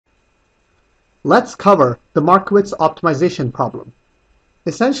Let's cover the Markowitz optimization problem.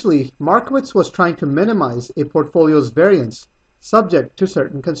 Essentially, Markowitz was trying to minimize a portfolio's variance subject to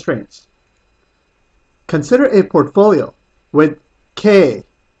certain constraints. Consider a portfolio with K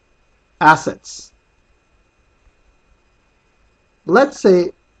assets. Let's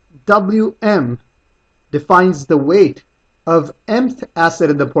say Wm defines the weight of mth asset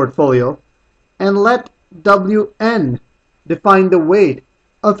in the portfolio, and let Wn define the weight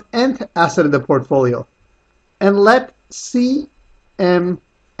of nth asset in the portfolio, and let Cmn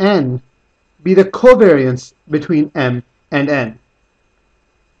be the covariance between m and n.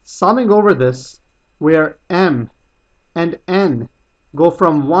 Summing over this, where m and n go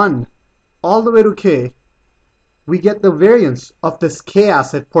from 1 all the way to k, we get the variance of this k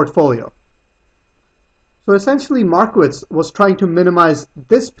asset portfolio. So essentially, Markowitz was trying to minimize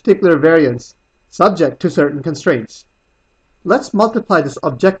this particular variance subject to certain constraints. Let's multiply this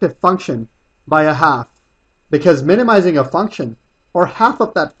objective function by a half, because minimizing a function, or half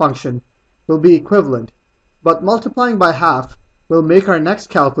of that function, will be equivalent, but multiplying by half will make our next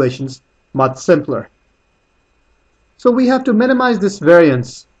calculations much simpler. So we have to minimize this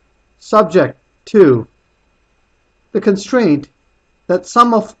variance subject to the constraint that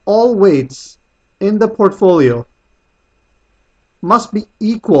sum of all weights in the portfolio must be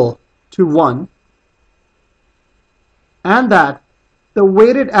equal to 1, and that the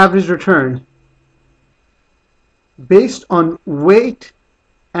weighted average return based on weight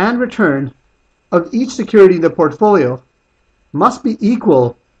and return of each security in the portfolio must be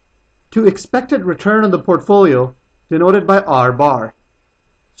equal to expected return on the portfolio denoted by R bar.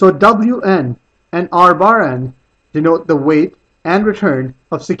 So Wn and R bar n denote the weight and return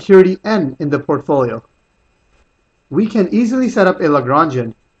of security n in the portfolio. We can easily set up a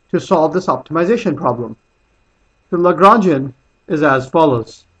Lagrangian to solve this optimization problem. The Lagrangian is as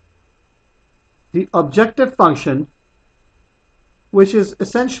follows. The objective function, which is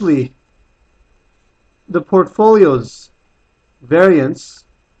essentially the portfolio's variance,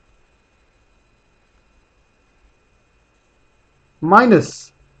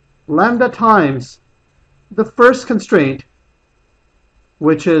 minus lambda times the first constraint,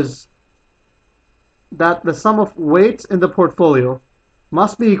 which is that the sum of weights in the portfolio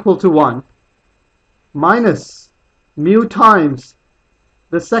must be equal to 1, minus mu times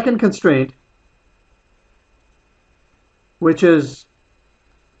the second constraint, which is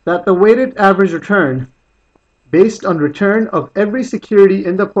that the weighted average return based on return of every security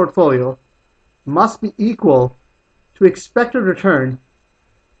in the portfolio must be equal to expected return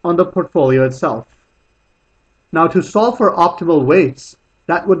on the portfolio itself. Now, to solve for optimal weights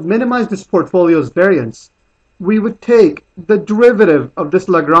that would minimize this portfolio's variance, we would take the derivative of this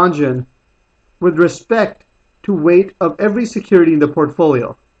Lagrangian with respect to weight of every security in the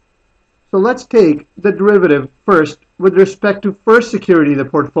portfolio. So let's take the derivative first with respect to first security in the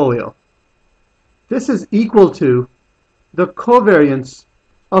portfolio. This is equal to the covariance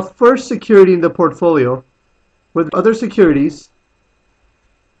of first security in the portfolio with other securities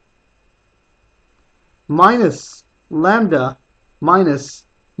minus lambda minus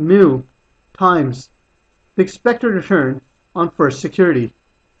mu times the expected return on first security.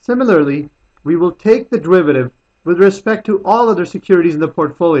 Similarly, we will take the derivative with respect to all other securities in the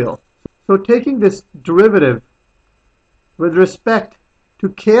portfolio. So taking this derivative with respect to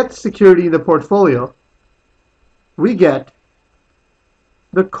kth security in the portfolio, we get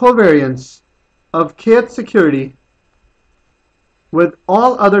the covariance of kth security with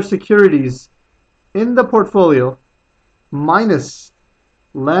all other securities in the portfolio minus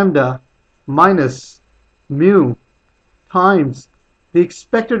lambda minus mu times the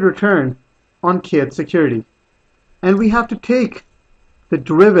expected return on kth security. And we have to take the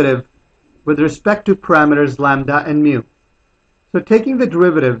derivative with respect to parameters lambda and mu. So taking the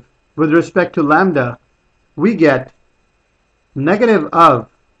derivative with respect to lambda, we get negative of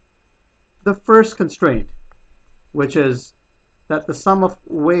the first constraint, which is that the sum of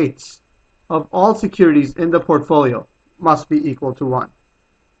weights of all securities in the portfolio must be equal to 1.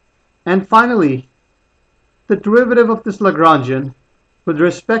 And finally, the derivative of this Lagrangian with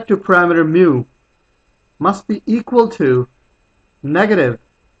respect to parameter mu must be equal to negative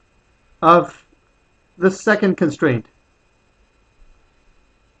of the second constraint.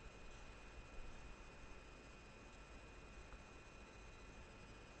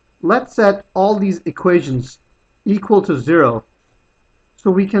 Let's set all these equations equal to 0 so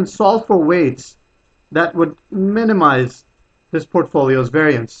we can solve for weights that would minimize this portfolio's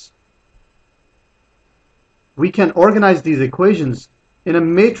variance. We can organize these equations in a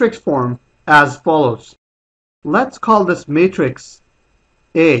matrix form as follows. Let's call this matrix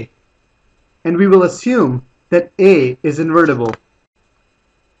A. and we will assume that A is invertible.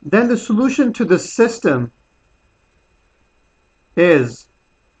 Then the solution to this system is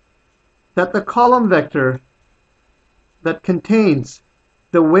that the column vector that contains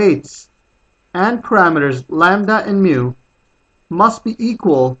the weights and parameters lambda and mu must be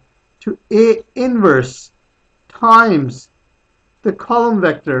equal to A inverse times the column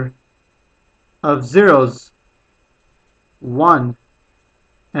vector of zeros, 1,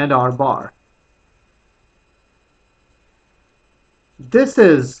 and R bar. This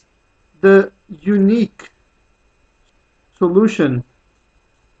is the unique solution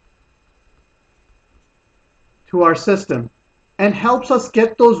to our system and helps us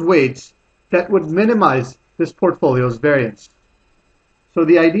get those weights that would minimize this portfolio's variance. So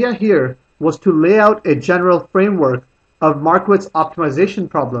the idea here was to lay out a general framework of Markowitz optimization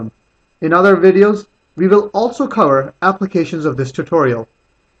problem. In other videos, we will also cover applications of this tutorial.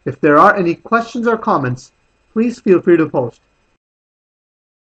 If there are any questions or comments, please feel free to post.